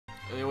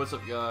Hey, what's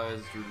up, guys?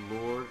 It's your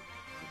Lord.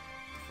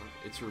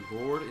 It's your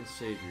Lord and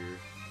Savior,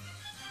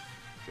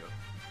 Joe.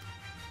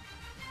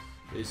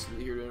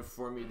 Basically, here to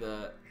inform you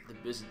that the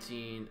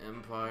Byzantine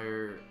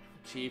Empire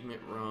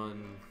achievement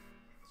run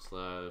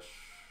slash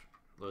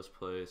let's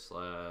play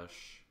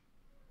slash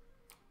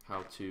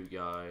how-to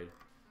guide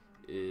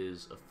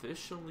is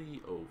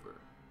officially over.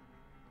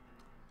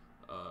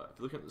 If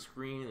you look at the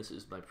screen, this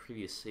is my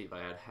previous save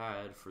I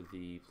had for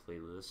the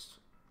playlist.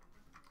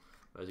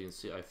 As you can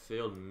see, I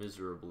failed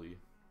miserably,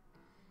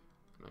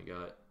 and I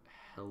got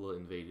hella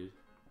invaded.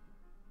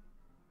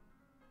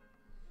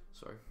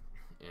 Sorry,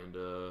 and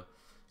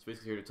it's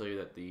basically here to tell you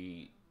that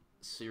the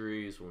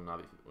series will not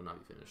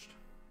be finished.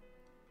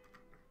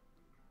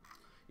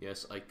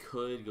 Yes, I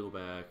could go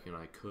back and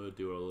I could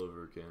do it all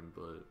over again,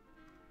 but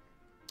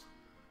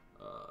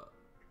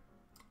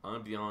I'm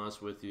gonna be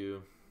honest with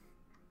you.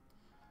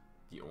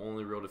 The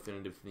only real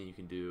definitive thing you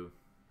can do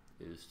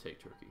is take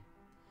Turkey.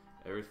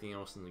 Everything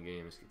else in the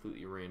game is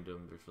completely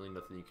random. There's really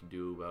nothing you can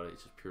do about it.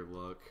 It's just pure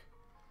luck.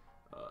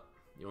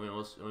 The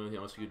only thing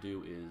else you can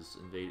do is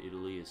invade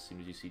Italy as soon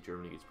as you see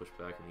Germany gets pushed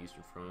back in the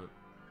Eastern Front,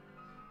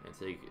 and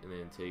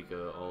then take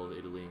all of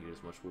Italy and get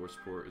as much war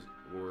support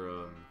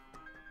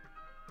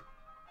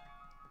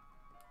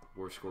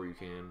war score you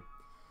can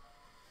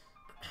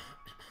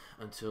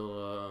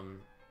until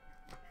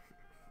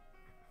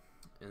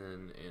and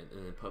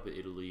then puppet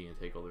Italy and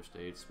take all their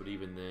states. But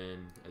even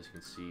then, as you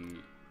can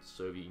see,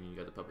 Soviet Union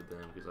got to puppet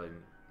them because I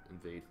didn't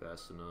invade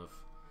fast enough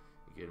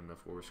to get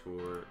enough war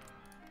score.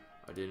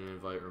 I didn't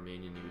invite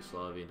Romania and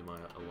Yugoslavia into my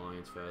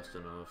alliance fast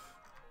enough,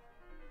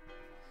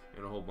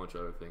 and a whole bunch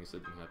of other things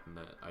that didn't happen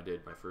that I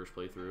did my first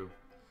playthrough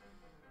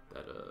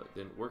that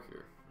didn't work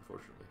here,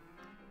 unfortunately.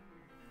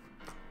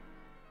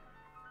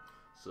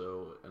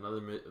 So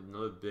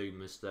another big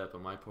misstep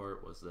on my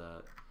part was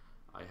that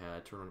I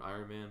had turned on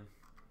Iron Man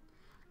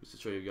just to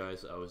show you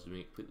guys I was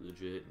doing it completely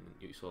legit, and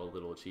you saw a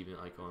little achievement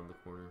icon in the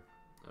corner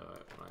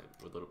when I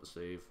would load up a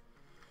save.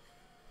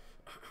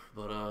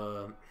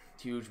 But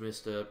huge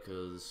misstep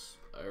because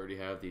I already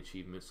have the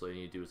achievement, so all I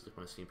need to do is look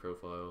at my Steam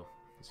profile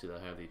and see that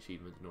I have the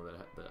achievement to know that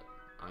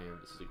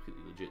this is a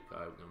completely legit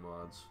guy with no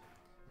mods,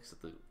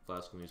 except the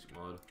classical music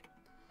mod.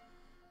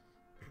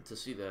 To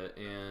see that,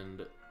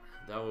 and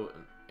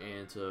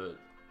to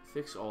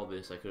fix all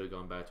this, I could have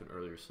gone back to an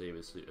earlier save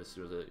as soon as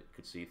I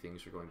could see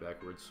things were going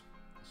backwards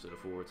instead of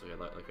forwards,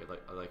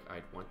 like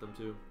I'd want them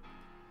to.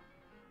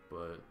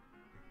 But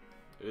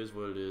it is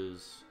what it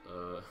is.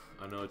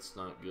 I know it's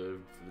not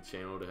good for the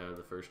channel to have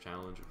the first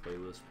challenge or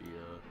playlist be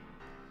a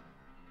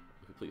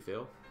complete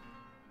fail,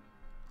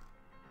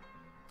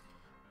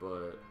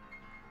 but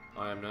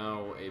I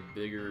now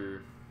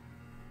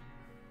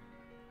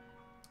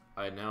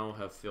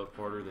have failed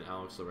harder than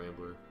Alex the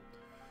Rambler,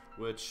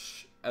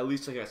 which at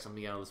least I got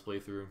something out of this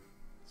playthrough.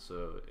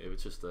 So if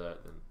it's just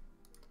that, then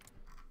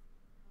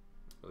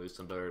at least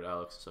I'm better at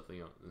Alex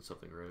than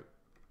something right.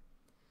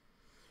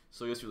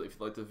 So I guess if you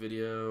like the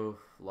video,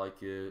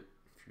 like it.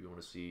 If you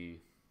want to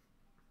see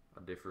a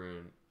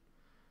different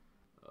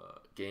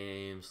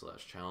game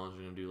slash challenge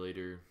I'm going to do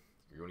later,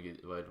 you're going to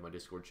get invited to my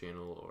Discord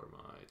channel or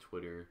my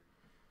Twitter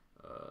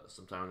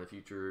sometime in the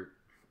future,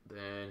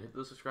 then hit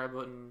the subscribe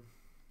button,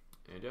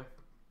 and yeah,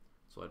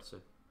 that's all I have to say.